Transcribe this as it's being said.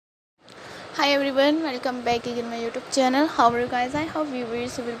Hi everyone, welcome back again my YouTube channel. How are you guys? I hope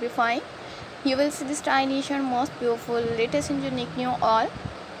viewers will be fine. You will see the stylish and most beautiful, latest and unique new all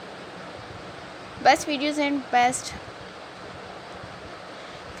best videos and best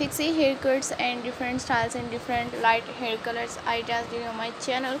pixie haircuts and different styles and different light hair colors ideas on my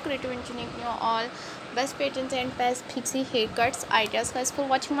channel. Creative and unique new all best patterns and best pixie haircuts ideas. Guys, for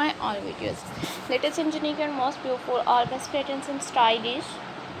watching my all videos, latest and unique and most beautiful all best patterns and stylish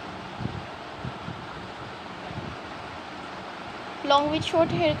long with short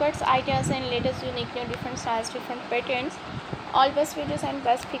haircuts ideas and latest unique new different styles different patterns all best videos and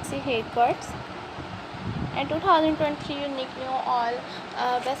best pixie haircuts and 2023 unique new all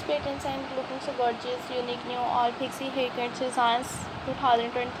best patterns and looking so gorgeous unique new all pixie haircuts designs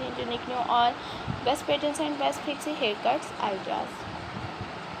 2023 unique new all best patterns and best pixie haircuts ideas.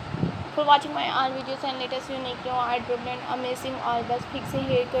 For watching my all videos and latest unique new adorable and amazing all best pixie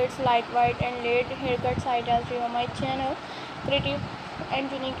haircuts, light white and laid haircuts ideas on my channel. Creative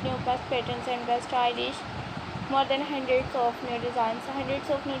and unique new best patterns and best stylish more than hundreds of new designs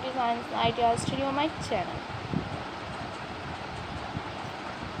ideas on my channel.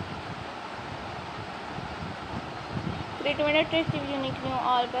 Creative and attractive unique new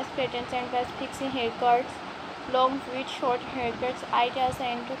all best patterns and best pixie haircuts, long with short haircuts ideas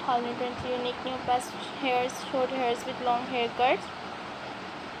and 2020 unique new best short hairs with long haircuts.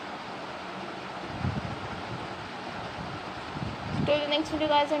 Till the next video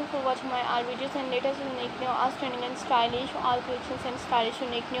guys, and for watching my all videos and latest unique new outstanding and stylish all collections and stylish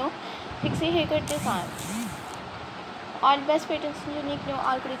unique new pixie haircut designs. All best patterns unique new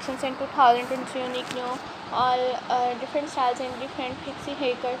all collections and 2020 unique new all different styles and different pixie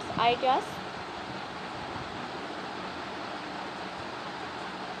haircuts ideas.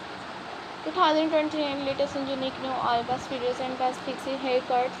 And latest and unique new all best videos and best pixie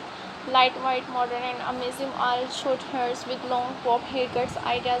haircuts, light white modern and amazing all short hairs with long pop haircuts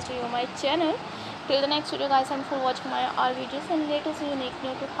ideas on my channel. Till the next video guys, and for watching my all videos and latest unique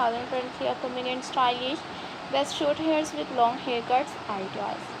new 2023 upcoming and stylish best short hairs with long haircuts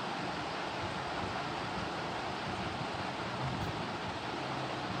ideas.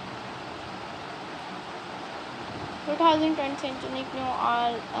 Unique new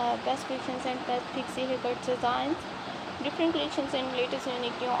all best collections and best pixie haircut designs, different collections and latest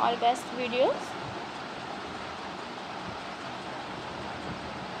unique new all best videos.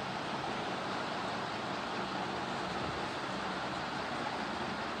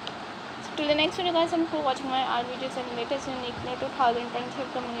 So till the next video guys, and for watching my all videos and latest unique new 2023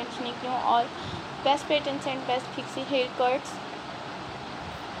 upcoming and unique new all best patterns and best pixie haircuts.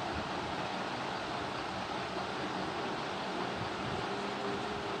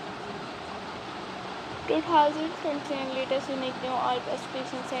 And latest unique new all best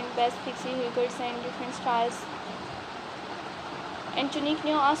collections and best pixie haircuts and different styles and unique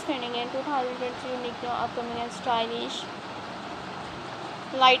new outstanding and 2020 unique new upcoming and stylish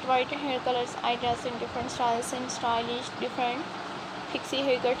light white hair colors ideas in different styles and stylish different pixie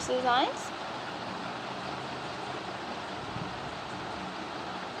haircuts designs.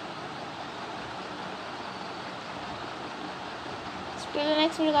 Till the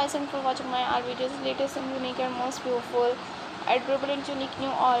next video guys, and for watching my all videos latest and unique and most beautiful adorable and unique new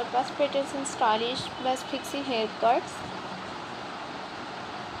all best patterns and stylish best pixie haircuts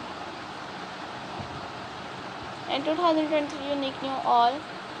and 2020 unique new all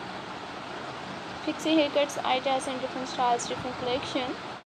pixie haircuts ideas and different styles different collection.